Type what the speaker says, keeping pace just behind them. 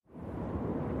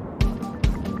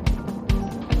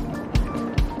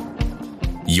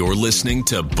You're listening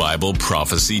to Bible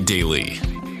Prophecy Daily,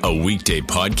 a weekday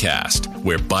podcast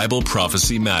where Bible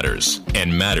prophecy matters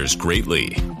and matters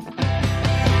greatly.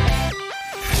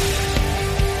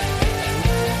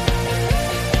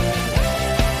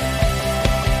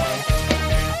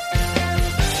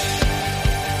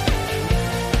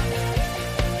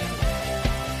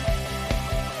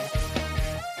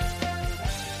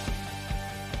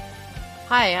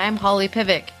 Hi, I'm Holly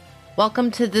Pivec.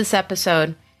 Welcome to this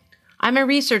episode. I'm a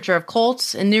researcher of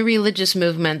cults and new religious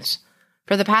movements.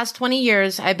 For the past 20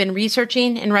 years, I've been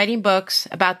researching and writing books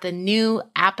about the new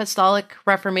Apostolic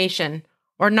Reformation,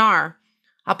 or NAR,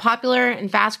 a popular and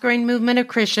fast-growing movement of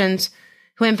Christians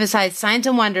who emphasize signs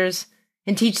and wonders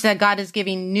and teach that God is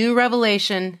giving new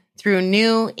revelation through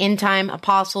new end-time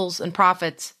apostles and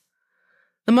prophets.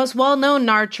 The most well-known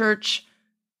NAR church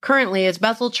currently is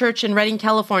Bethel Church in Redding,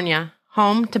 California,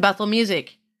 home to Bethel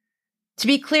Music. To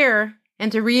be clear,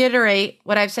 and to reiterate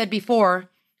what I've said before,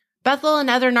 Bethel and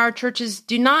other NAR churches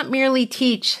do not merely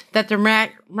teach that the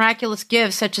miraculous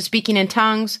gifts such as speaking in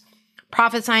tongues,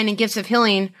 prophesying, and gifts of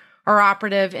healing are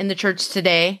operative in the church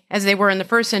today, as they were in the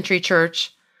first century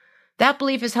church. That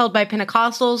belief is held by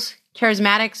Pentecostals,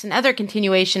 Charismatics, and other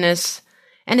continuationists,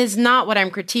 and is not what I'm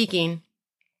critiquing.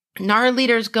 NAR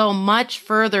leaders go much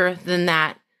further than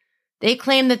that. They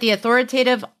claim that the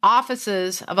authoritative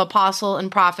offices of apostle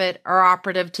and prophet are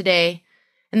operative today,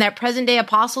 and that present-day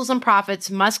apostles and prophets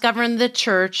must govern the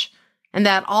church, and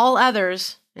that all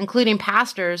others, including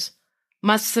pastors,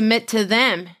 must submit to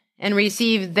them and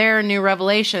receive their new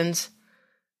revelations.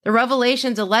 The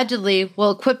revelations allegedly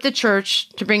will equip the church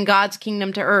to bring God's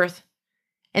kingdom to earth,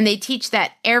 and they teach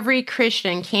that every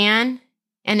Christian can,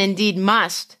 and indeed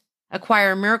must,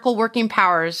 acquire miracle-working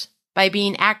powers by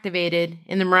being activated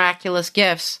in the miraculous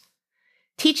gifts.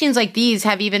 Teachings like these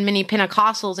have even many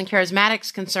Pentecostals and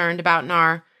Charismatics concerned about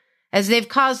NAR, as they've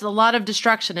caused a lot of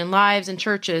destruction in lives and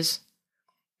churches.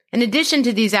 In addition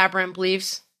to these aberrant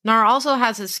beliefs, NAR also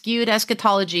has a skewed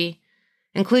eschatology,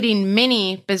 including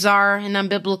many bizarre and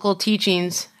unbiblical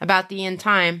teachings about the end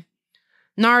time.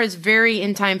 NAR is very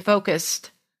end-time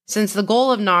focused, since the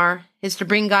goal of NAR is to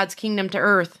bring God's kingdom to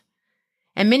earth.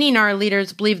 And many NAR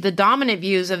leaders believe the dominant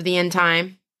views of the end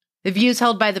time, the views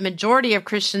held by the majority of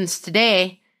Christians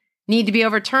today, need to be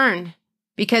overturned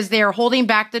because they are holding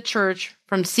back the church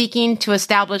from seeking to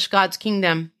establish God's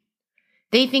kingdom.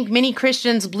 They think many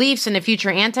Christians' beliefs in a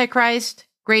future Antichrist,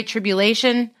 great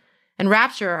tribulation, and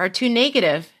rapture are too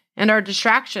negative and are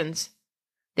distractions.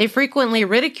 They frequently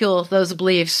ridicule those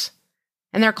beliefs,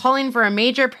 and they're calling for a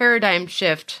major paradigm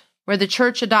shift where the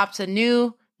church adopts a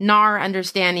new NAR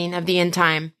understanding of the end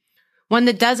time, one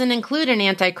that doesn't include an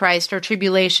Antichrist or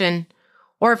tribulation,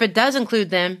 or if it does include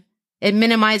them, it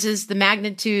minimizes the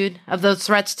magnitude of those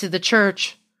threats to the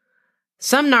church.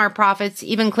 Some NAR prophets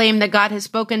even claim that God has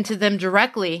spoken to them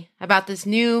directly about this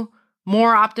new,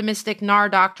 more optimistic NAR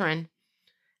doctrine.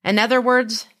 In other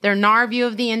words, their NAR view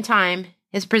of the end time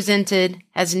is presented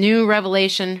as new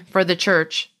revelation for the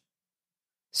church.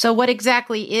 So what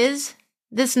exactly is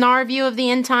this NAR view of the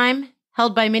end time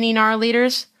held by many NAR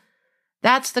leaders?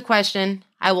 That's the question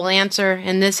I will answer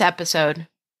in this episode.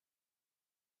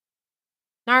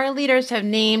 NAR leaders have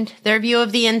named their view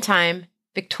of the end time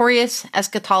victorious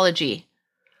eschatology.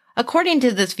 According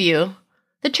to this view,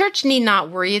 the church need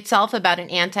not worry itself about an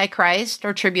Antichrist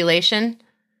or tribulation.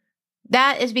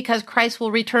 That is because Christ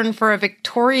will return for a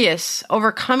victorious,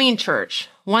 overcoming church,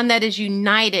 one that is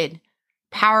united,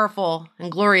 powerful,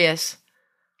 and glorious.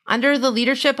 Under the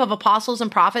leadership of apostles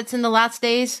and prophets in the last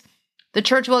days, the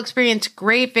church will experience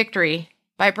great victory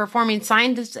by performing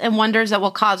signs and wonders that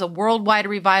will cause a worldwide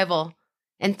revival.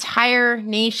 Entire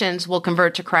nations will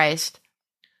convert to Christ.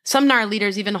 Some NAR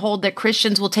leaders even hold that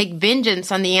Christians will take vengeance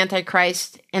on the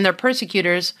Antichrist and their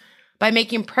persecutors by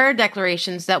making prayer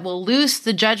declarations that will loose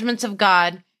the judgments of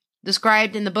God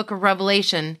described in the book of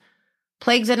Revelation,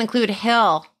 plagues that include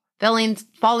hell,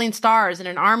 falling stars, and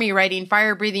an army riding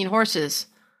fire-breathing horses.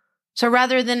 So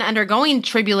rather than undergoing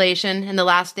tribulation in the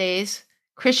last days,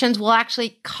 Christians will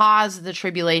actually cause the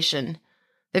tribulation,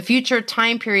 the future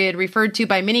time period referred to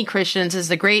by many Christians as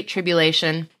the Great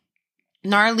Tribulation.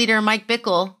 NAR leader Mike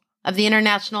Bickle of the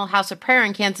International House of Prayer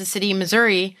in Kansas City,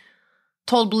 Missouri,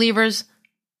 told believers,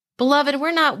 "Beloved,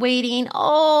 we're not waiting,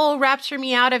 rapture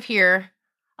me out of here.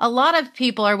 A lot of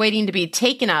people are waiting to be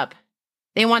taken up.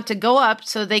 They want to go up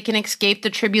so they can escape the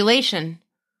tribulation.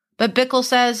 But Bickle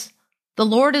says, the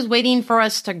Lord is waiting for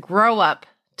us to grow up,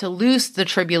 to loose the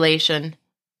tribulation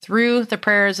through the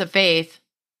prayers of faith."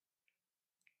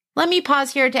 Let me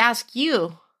pause here to ask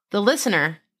you, the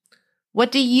listener,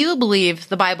 what do you believe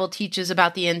the Bible teaches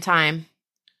about the end time?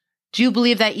 Do you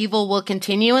believe that evil will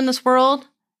continue in this world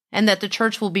and that the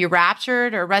church will be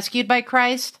raptured or rescued by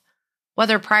Christ,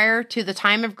 whether prior to the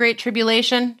time of great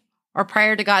tribulation or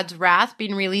prior to God's wrath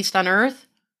being released on earth?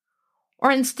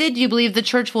 Or instead, do you believe the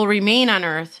church will remain on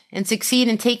earth and succeed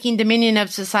in taking dominion of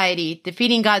society,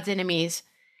 defeating God's enemies,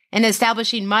 and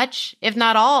establishing much, if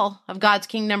not all, of God's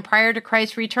kingdom prior to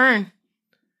Christ's return?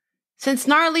 Since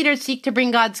NAR leaders seek to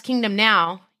bring God's kingdom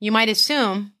now, you might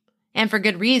assume, and for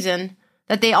good reason,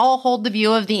 that they all hold the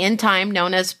view of the end time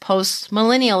known as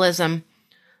post-millennialism,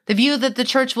 the view that the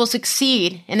church will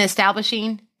succeed in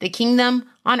establishing the kingdom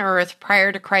on earth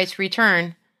prior to Christ's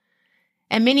return.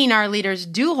 And many NAR leaders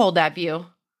do hold that view.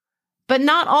 But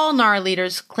not all NAR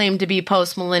leaders claim to be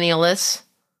post-millennialists.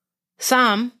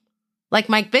 Some, like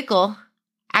Mike Bickle,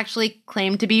 actually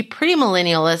claim to be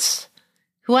premillennialists,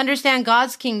 who understand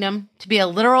God's kingdom to be a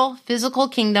literal, physical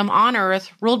kingdom on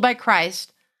earth ruled by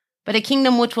Christ, but a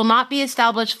kingdom which will not be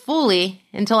established fully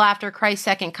until after Christ's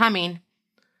second coming.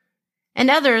 And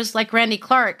others, like Randy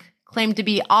Clark, claim to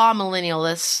be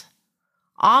amillennialists.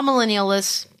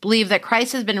 Amillennialists believe that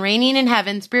Christ has been reigning in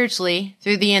heaven spiritually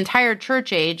through the entire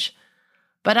church age,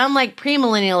 but unlike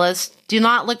premillennialists, do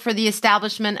not look for the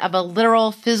establishment of a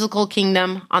literal physical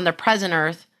kingdom on the present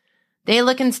earth. They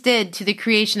look instead to the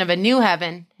creation of a new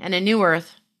heaven and a new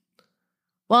earth.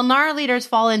 While NAR leaders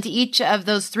fall into each of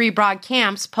those three broad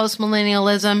camps,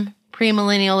 postmillennialism,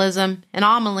 premillennialism, and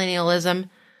amillennialism,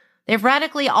 they've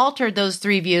radically altered those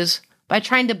three views by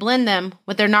trying to blend them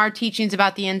with their NAR teachings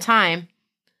about the end time.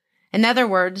 In other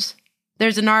words,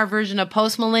 there's a NAR version of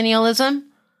postmillennialism,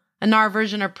 a NAR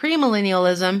version of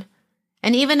premillennialism,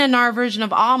 and even a NAR version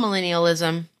of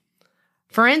amillennialism.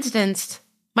 For instance,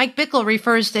 Mike Bickle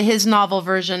refers to his novel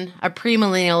version of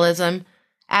premillennialism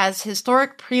as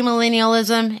historic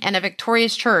premillennialism and a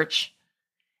victorious church,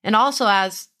 and also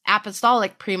as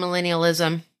apostolic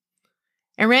premillennialism.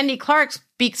 And Randy Clark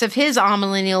speaks of his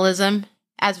amillennialism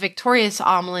as victorious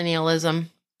amillennialism.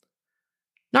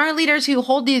 NAR leaders who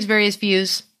hold these various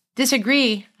views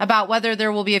disagree about whether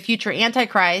there will be a future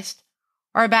Antichrist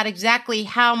or about exactly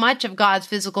how much of God's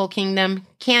physical kingdom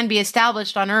can be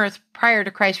established on earth prior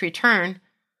to Christ's return,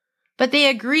 but they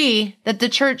agree that the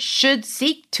church should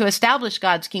seek to establish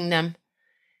God's kingdom,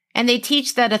 and they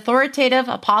teach that authoritative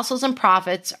apostles and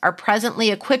prophets are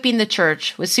presently equipping the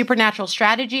church with supernatural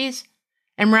strategies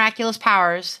and miraculous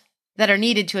powers that are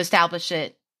needed to establish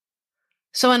it.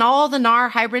 So in all the NAR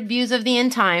hybrid views of the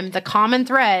end time, the common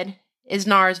thread is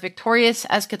NAR's victorious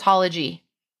eschatology.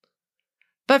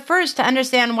 But first, to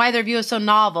understand why their view is so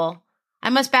novel, I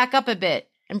must back up a bit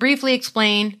and briefly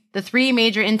explain the three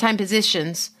major end time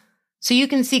positions so you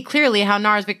can see clearly how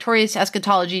NAR's victorious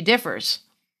eschatology differs.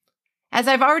 As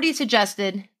I've already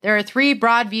suggested, there are three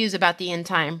broad views about the end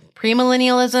time: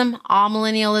 premillennialism,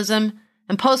 amillennialism,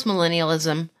 and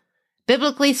postmillennialism.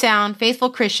 Biblically sound, faithful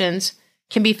Christians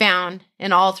can be found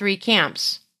in all three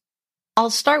camps. I'll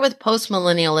start with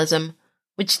postmillennialism,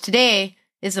 which today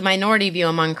is the minority view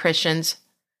among Christians.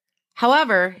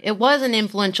 However, it was an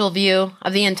influential view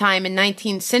of the end time in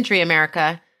 19th century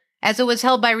America, as it was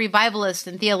held by revivalists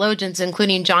and theologians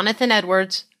including Jonathan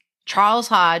Edwards, Charles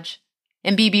Hodge,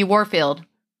 and B.B. Warfield.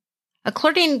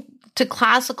 According to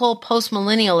classical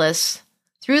postmillennialists,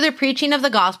 through the preaching of the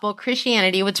gospel,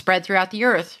 Christianity would spread throughout the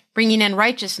earth, bringing in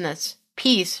righteousness,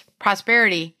 peace,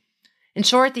 prosperity, in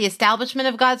short, the establishment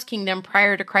of God's kingdom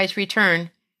prior to Christ's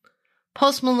return.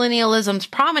 Postmillennialism's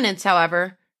prominence,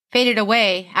 however, faded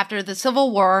away after the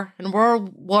Civil War and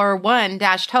World War I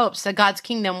dashed hopes that God's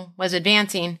kingdom was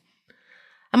advancing.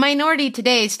 A minority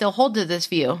today still hold to this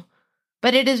view,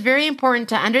 but it is very important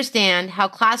to understand how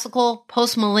classical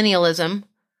postmillennialism,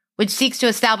 which seeks to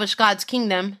establish God's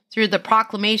kingdom through the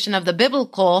proclamation of the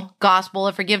biblical gospel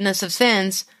of forgiveness of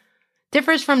sins,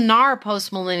 differs from NAR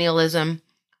postmillennialism,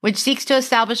 which seeks to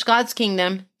establish God's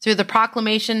kingdom through the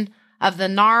proclamation of the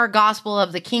NAR gospel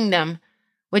of the kingdom,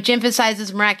 which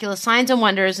emphasizes miraculous signs and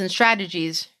wonders and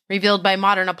strategies revealed by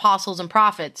modern apostles and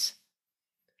prophets.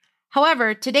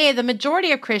 However, today the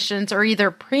majority of Christians are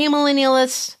either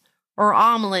premillennialists or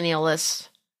amillennialists.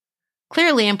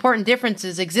 Clearly, important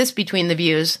differences exist between the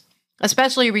views,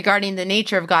 especially regarding the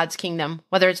nature of God's kingdom,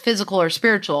 whether it's physical or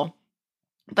spiritual.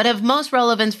 But of most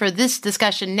relevance for this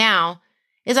discussion now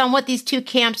is on what these two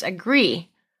camps agree.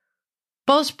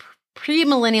 Both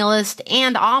premillennialists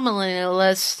and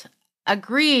amillennialists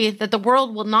agree that the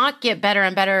world will not get better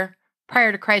and better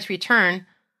prior to Christ's return,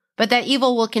 but that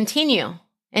evil will continue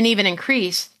and even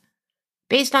increase.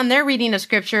 Based on their reading of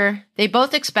Scripture, they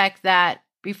both expect that,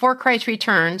 before Christ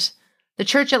returns, the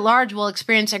church at large will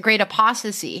experience a great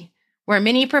apostasy, where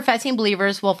many professing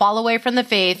believers will fall away from the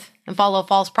faith and follow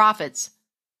false prophets.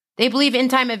 They believe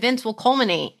end-time events will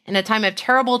culminate in a time of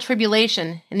terrible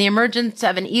tribulation and the emergence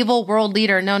of an evil world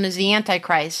leader known as the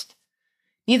Antichrist.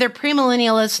 Neither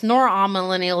premillennialists nor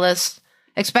amillennialists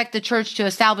expect the church to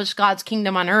establish God's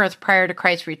kingdom on earth prior to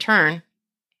Christ's return.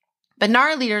 But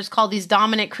NAR leaders call these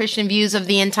dominant Christian views of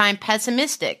the end time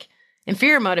pessimistic and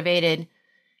fear-motivated,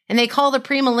 and they call the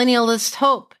premillennialist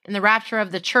hope in the rapture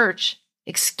of the church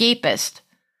escapist.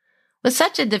 With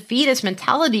such a defeatist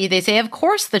mentality, they say, of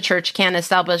course the church can't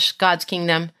establish God's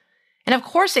kingdom, and of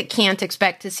course it can't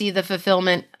expect to see the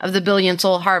fulfillment of the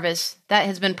billion-soul harvest that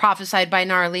has been prophesied by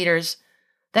NAR leaders.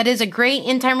 That is a great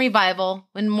end-time revival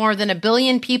when more than 1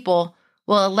 billion people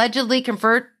will allegedly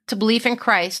convert to belief in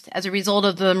Christ as a result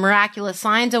of the miraculous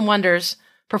signs and wonders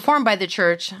performed by the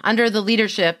church under the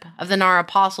leadership of the NAR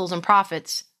apostles and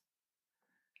prophets.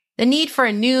 The need for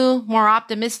a new, more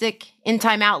optimistic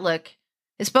end-time outlook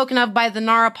is spoken of by the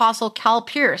NAR apostle Cal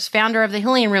Pierce, founder of the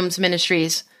Healing Rooms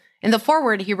Ministries, in the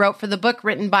foreword he wrote for the book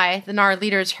written by the NAR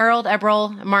leaders Harold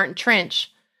Eberl and Martin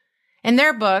Trench. In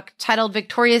their book, titled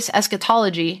Victorious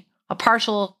Eschatology, A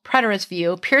Partial Preterist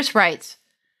View, Pierce writes,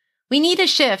 "We need a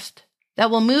shift that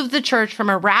will move the church from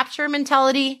a rapture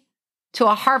mentality to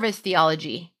a harvest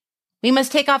theology. We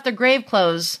must take off the grave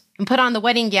clothes and put on the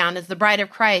wedding gown as the bride of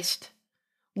Christ.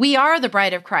 We are the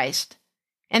bride of Christ,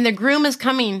 and the groom is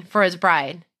coming for his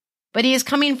bride, but he is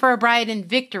coming for a bride in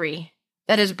victory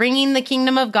that is bringing the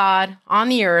kingdom of God on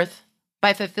the earth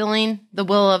by fulfilling the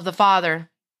will of the Father."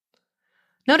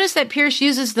 Notice that Pierce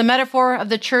uses the metaphor of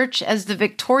the church as the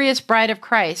victorious bride of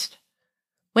Christ.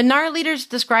 When NAR leaders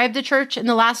describe the church in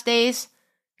the last days,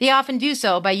 they often do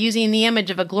so by using the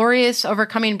image of a glorious,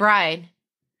 overcoming bride.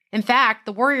 In fact,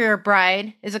 the warrior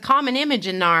bride is a common image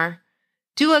in NAR.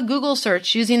 Do a Google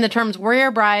search using the terms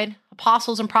warrior bride,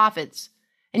 apostles, and prophets,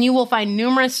 and you will find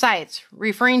numerous sites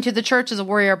referring to the church as a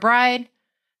warrior bride,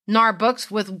 NAR books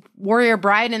with warrior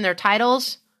bride in their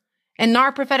titles, and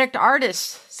NAR prophetic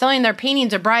artists selling their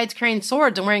paintings of brides carrying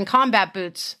swords and wearing combat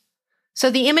boots. So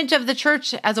the image of the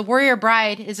church as a warrior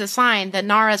bride is a sign that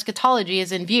NAR eschatology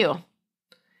is in view.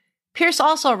 Pierce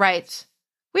also writes,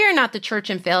 "We are not the church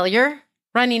in failure,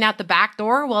 running out the back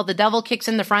door while the devil kicks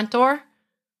in the front door.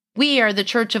 We are the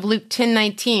church of Luke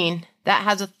 10:19 that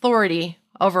has authority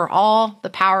over all the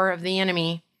power of the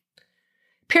enemy."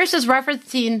 Pierce is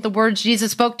referencing the words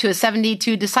Jesus spoke to his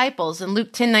 72 disciples in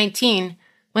Luke 10:19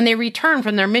 when they returned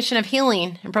from their mission of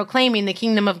healing and proclaiming the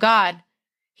kingdom of God.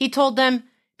 He told them,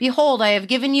 "Behold, I have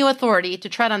given you authority to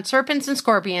tread on serpents and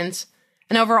scorpions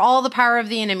and over all the power of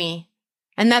the enemy,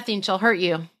 and nothing shall hurt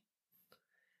you."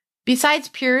 Besides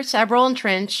Pierce, Eberl, and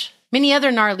Trench, many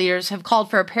other NAR leaders have called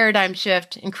for a paradigm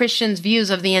shift in Christians' views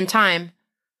of the end time.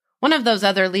 One of those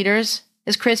other leaders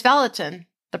is Chris Vallotton,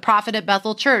 the prophet at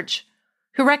Bethel Church,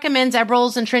 who recommends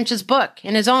Eberl's and Trench's book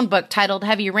in his own book titled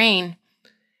Heavy Rain.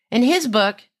 In his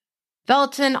book,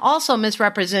 Vallotton also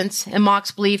misrepresents and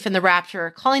mocks belief in the rapture,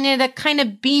 calling it a kind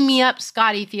of beam-me-up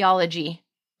Scotty theology.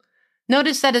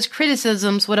 Notice that his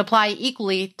criticisms would apply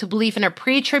equally to belief in a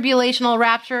pre-tribulational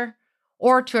rapture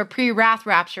or to a pre-wrath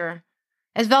rapture,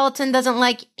 as Vallotton doesn't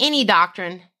like any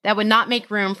doctrine that would not make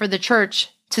room for the church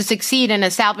to succeed in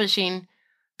establishing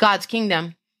God's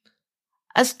kingdom.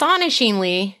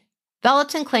 Astonishingly,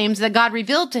 Vallotton claims that God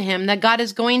revealed to him that God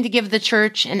is going to give the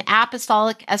church an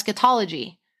apostolic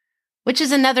eschatology, which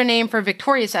is another name for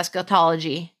victorious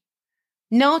eschatology.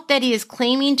 Note that he is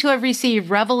claiming to have received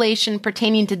revelation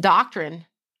pertaining to doctrine,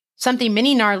 something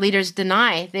many NAR leaders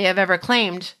deny they have ever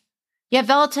claimed. Yet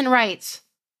Vallotton writes,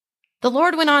 "The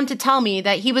Lord went on to tell me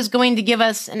that he was going to give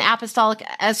us an apostolic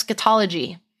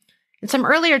eschatology. In some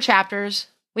earlier chapters,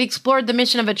 we explored the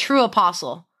mission of a true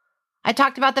apostle. I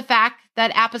talked about the fact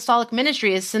that apostolic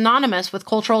ministry is synonymous with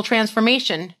cultural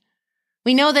transformation.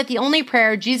 We know that the only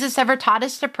prayer Jesus ever taught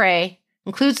us to pray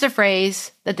includes the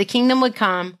phrase that the kingdom would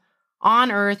come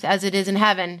on earth as it is in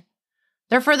heaven.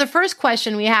 Therefore, the first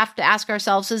question we have to ask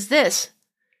ourselves is this: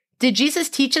 did Jesus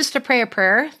teach us to pray a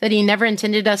prayer that he never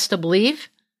intended us to believe?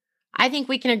 I think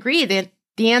we can agree that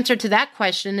the answer to that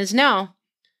question is no.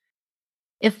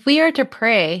 If we are to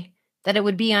pray that it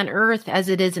would be on earth as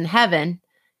it is in heaven,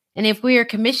 and if we are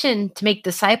commissioned to make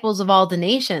disciples of all the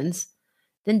nations,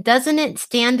 then doesn't it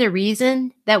stand to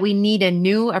reason that we need a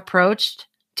new approach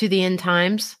to the end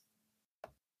times?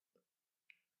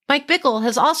 Mike Bickle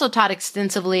has also taught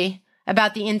extensively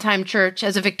about the end time church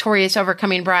as a victorious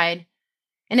overcoming bride.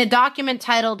 In a document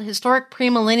titled Historic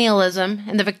Premillennialism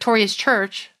and the Victorious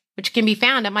Church, which can be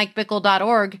found at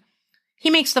mikebickle.org, he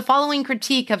makes the following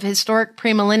critique of historic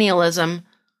premillennialism.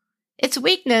 Its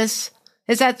weakness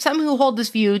is that some who hold this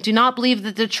view do not believe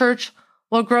that the church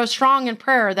will grow strong in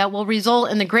prayer that will result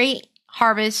in the great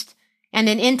harvest and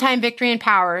in end-time victory and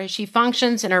power as she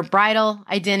functions in her bridal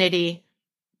identity.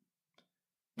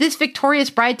 This victorious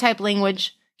bride-type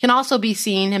language can also be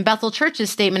seen in Bethel Church's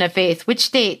statement of faith, which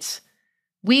states,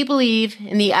 "We believe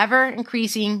in the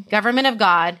ever-increasing government of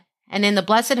God and in the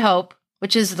blessed hope,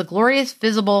 which is the glorious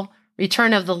visible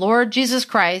return of the Lord Jesus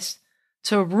Christ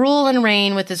to rule and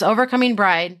reign with his overcoming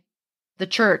bride, the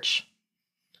church."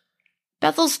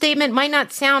 Bethel's statement might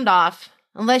not sound off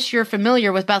unless you're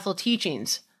familiar with Bethel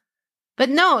teachings. But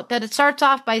note that it starts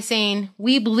off by saying,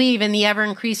 "We believe in the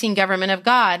ever-increasing government of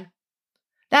God."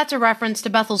 That's a reference to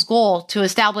Bethel's goal to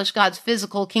establish God's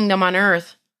physical kingdom on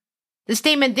earth. The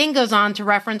statement then goes on to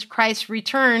reference Christ's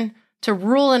return to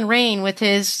rule and reign with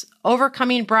his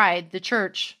overcoming bride, the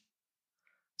church.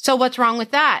 So what's wrong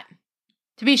with that?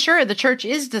 To be sure, the church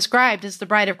is described as the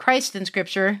bride of Christ in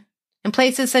Scripture, in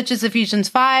places such as Ephesians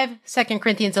 5, 2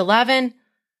 Corinthians 11,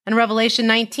 and Revelation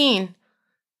 19.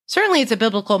 Certainly it's a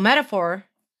biblical metaphor.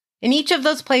 In each of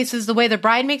those places, the way the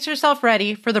bride makes herself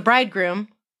ready for the bridegroom,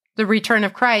 the return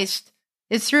of Christ,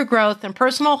 is through growth in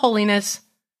personal holiness,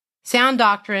 sound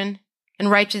doctrine,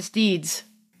 and righteous deeds.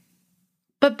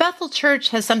 But Bethel Church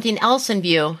has something else in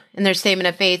view in their statement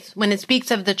of faith when it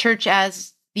speaks of the church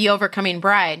as the overcoming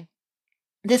bride.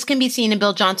 This can be seen in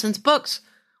Bill Johnson's books,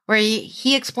 where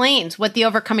he explains what the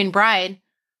overcoming bride,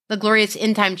 the glorious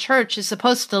end-time church, is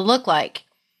supposed to look like.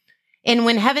 And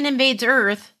When Heaven Invades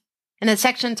Earth, in a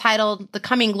section titled The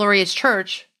Coming Glorious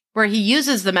Church, where he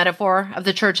uses the metaphor of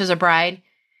the church as a bride,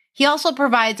 he also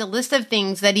provides a list of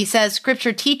things that he says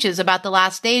Scripture teaches about the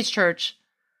last days church.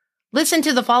 Listen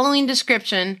to the following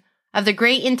description of the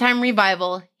great end-time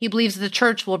revival he believes the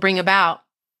church will bring about.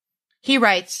 He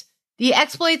writes, "The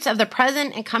exploits of the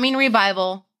present and coming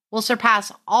revival will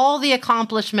surpass all the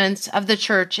accomplishments of the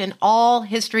church in all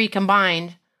history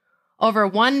combined. Over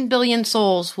 1 billion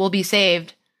souls will be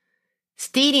saved.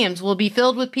 Stadiums will be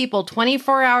filled with people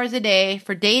 24 hours a day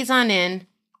for days on end,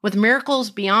 with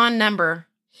miracles beyond number,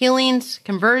 healings,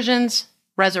 conversions,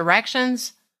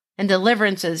 resurrections, and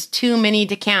deliverances too many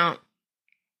to count."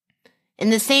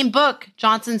 In the same book,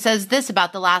 Johnson says this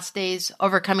about the last days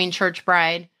overcoming church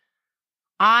bride.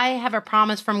 "I have a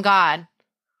promise from God.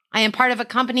 I am part of a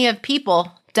company of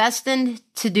people destined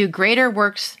to do greater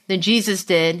works than Jesus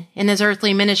did in his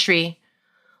earthly ministry.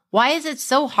 Why is it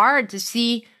so hard to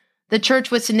see the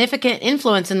church with significant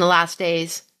influence in the last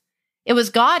days? It was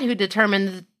God who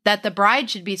determined that the bride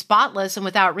should be spotless and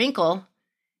without wrinkle.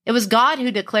 It was God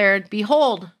who declared,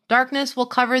 'Behold, darkness will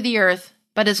cover the earth,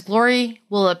 but his glory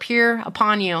will appear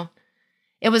upon you.'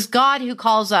 It was God who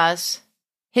calls us,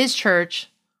 his church,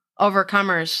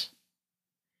 overcomers."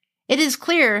 It is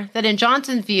clear that in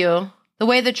Johnson's view, the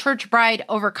way the church bride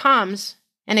overcomes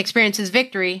and experiences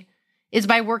victory is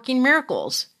by working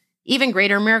miracles, even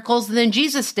greater miracles than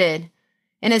Jesus did,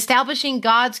 in establishing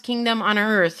God's kingdom on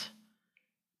earth.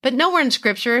 But nowhere in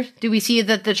Scripture do we see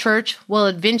that the church will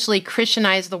eventually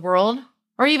Christianize the world,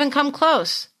 or even come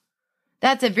close.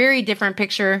 That's a very different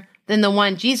picture than the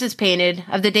one Jesus painted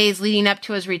of the days leading up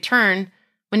to his return,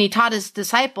 when he taught his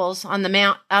disciples on the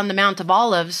Mount of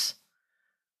Olives.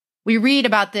 We read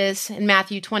about this in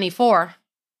Matthew 24.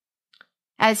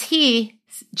 As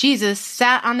Jesus,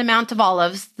 sat on the Mount of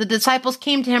Olives, the disciples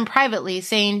came to him privately,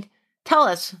 saying, "Tell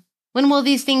us, when will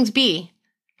these things be?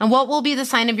 And what will be the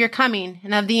sign of your coming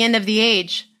and of the end of the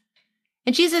age?"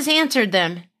 And Jesus answered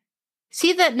them,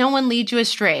 "See that no one leads you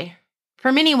astray.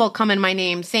 For many will come in my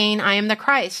name, saying, 'I am the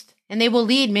Christ,' and they will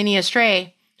lead many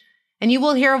astray. And you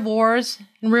will hear of wars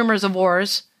and rumors of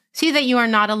wars. See that you are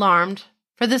not alarmed,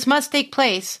 for this must take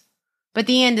place, but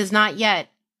the end is not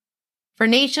yet. For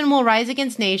nation will rise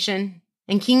against nation,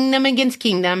 and kingdom against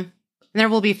kingdom, and there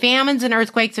will be famines and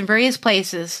earthquakes in various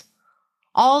places.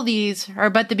 All these are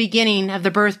but the beginning of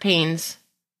the birth pains.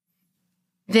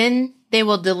 Then they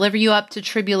will deliver you up to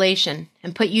tribulation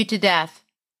and put you to death,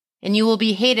 and you will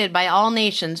be hated by all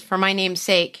nations for my name's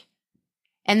sake.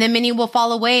 And then many will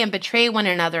fall away and betray one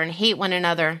another and hate one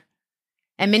another.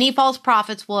 And many false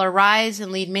prophets will arise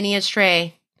and lead many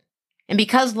astray. And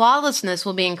because lawlessness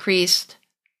will be increased,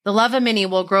 the love of many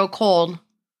will grow cold.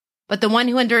 But the one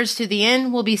who endures to the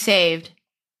end will be saved.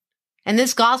 And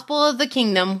this gospel of the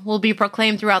kingdom will be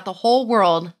proclaimed throughout the whole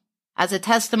world as a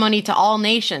testimony to all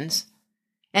nations.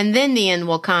 And then the end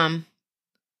will come.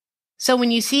 So when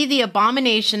you see the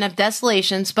abomination of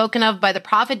desolation spoken of by the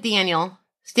prophet Daniel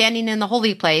standing in the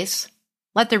holy place,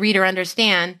 let the reader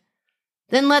understand.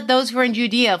 Then let those who are in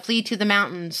Judea flee to the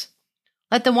mountains.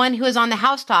 Let the one who is on the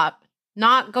housetop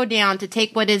not go down to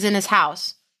take what is in his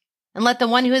house. And let the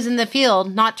one who is in the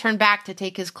field not turn back to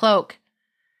take his cloak.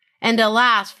 And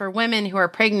alas, for women who are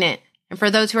pregnant, and for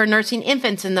those who are nursing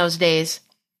infants in those days.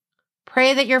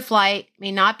 pray that your flight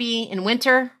may not be in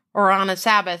winter or on a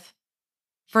Sabbath,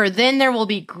 for then there will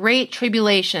be great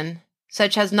tribulation,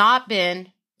 such has not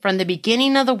been from the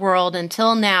beginning of the world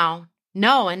until now,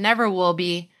 no, and never will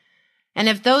be. And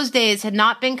if those days had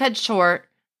not been cut short,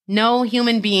 no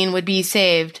human being would be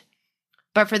saved.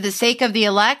 But for the sake of the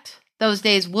elect, those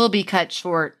days will be cut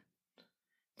short.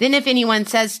 Then if anyone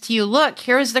says to you, look,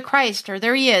 here is the Christ, or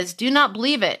there he is, do not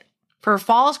believe it. For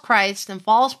false Christs and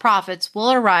false prophets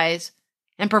will arise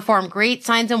and perform great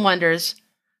signs and wonders,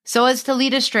 so as to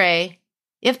lead astray,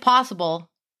 if possible,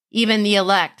 even the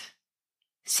elect.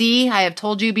 See, I have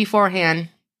told you beforehand.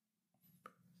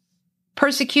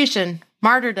 Persecution,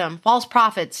 martyrdom, false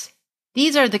prophets.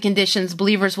 These are the conditions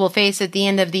believers will face at the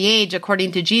end of the age,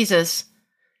 according to Jesus.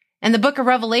 And the book of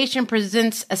Revelation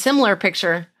presents a similar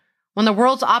picture, when the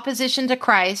world's opposition to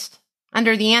Christ,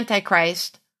 under the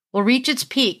Antichrist, will reach its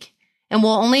peak and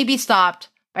will only be stopped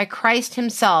by Christ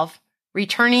himself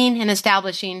returning and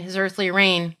establishing his earthly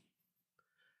reign.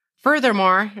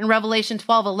 Furthermore, in Revelation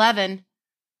 12:11,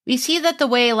 we see that the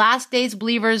way last days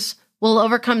believers will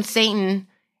overcome Satan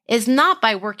is not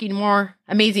by working more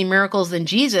amazing miracles than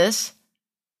Jesus.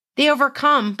 They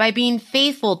overcome by being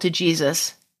faithful to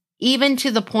Jesus, even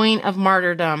to the point of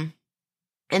martyrdom.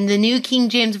 In the New King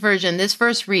James Version, this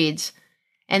verse reads,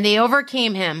 "And they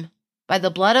overcame him by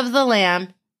the blood of the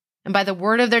Lamb and by the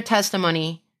word of their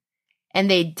testimony,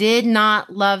 and they did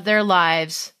not love their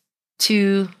lives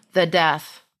to the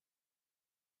death."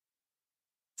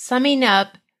 Summing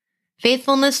up,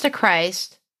 faithfulness to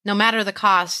Christ, no matter the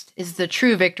cost, is the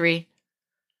true victory.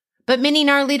 But many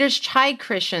NAR leaders chide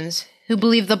Christians who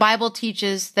believe the Bible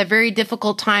teaches that very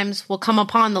difficult times will come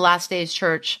upon the last days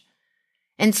church.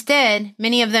 Instead,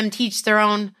 many of them teach their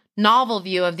own novel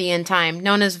view of the end time,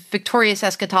 known as victorious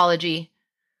eschatology.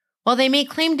 While they may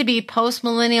claim to be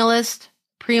post-millennialist,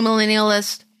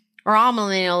 premillennialist, or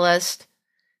amillennialist,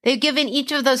 they've given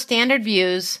each of those standard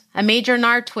views a major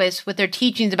NAR twist with their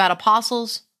teachings about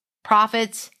apostles,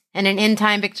 prophets, and an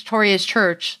end-time victorious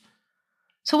church.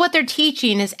 So what they're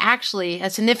teaching is actually a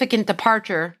significant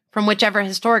departure from whichever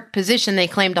historic position they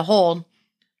claim to hold.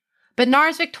 But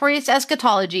NAR's victorious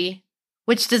eschatology,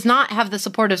 which does not have the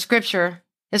support of Scripture,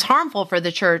 is harmful for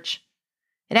the church.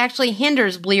 It actually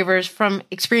hinders believers from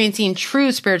experiencing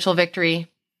true spiritual victory.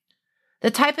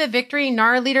 The type of victory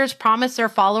NAR leaders promise their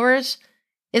followers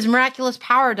is miraculous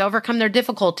power to overcome their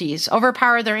difficulties,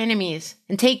 overpower their enemies,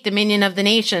 and take dominion of the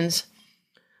nations.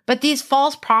 But these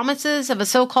false promises of a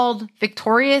so-called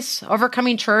victorious,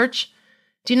 overcoming church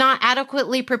do not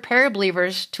adequately prepare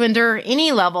believers to endure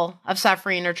any level of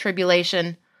suffering or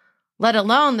tribulation, let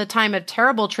alone the time of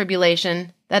terrible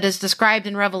tribulation that is described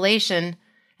in Revelation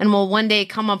and will one day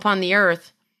come upon the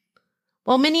earth.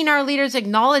 While many NAR leaders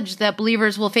acknowledge that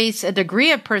believers will face a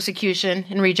degree of persecution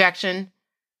and rejection,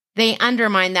 they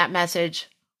undermine that message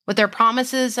with their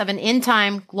promises of an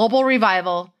end-time global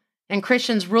revival and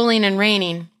Christians ruling and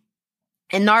reigning.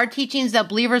 And NAR teachings that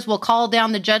believers will call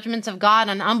down the judgments of God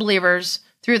on unbelievers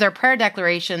through their prayer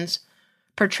declarations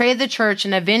portray the church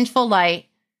in a vengeful light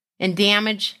and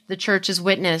damage the church's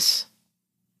witness.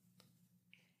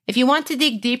 If you want to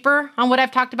dig deeper on what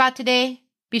I've talked about today,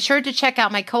 be sure to check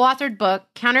out my co-authored book,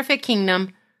 Counterfeit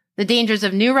Kingdom, The Dangers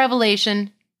of New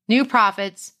Revelation, New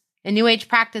Prophets, and New Age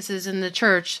Practices in the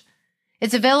Church.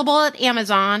 It's available at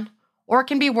Amazon or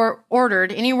can be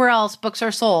ordered anywhere else books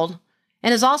are sold,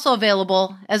 and is also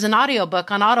available as an audiobook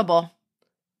on Audible.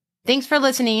 Thanks for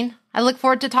listening. I look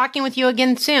forward to talking with you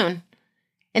again soon.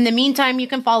 In the meantime, you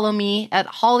can follow me at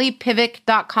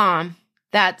hollypivec.com.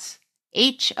 That's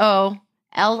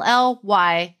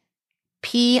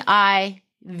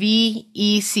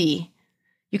HOLLYPIVEC.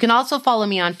 You can also follow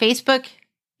me on Facebook,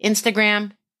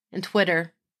 Instagram, and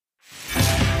Twitter.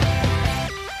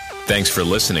 Thanks for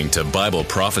listening to Bible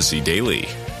Prophecy Daily.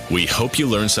 We hope you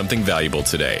learned something valuable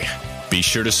today. Be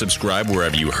sure to subscribe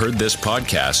wherever you heard this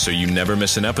podcast so you never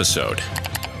miss an episode.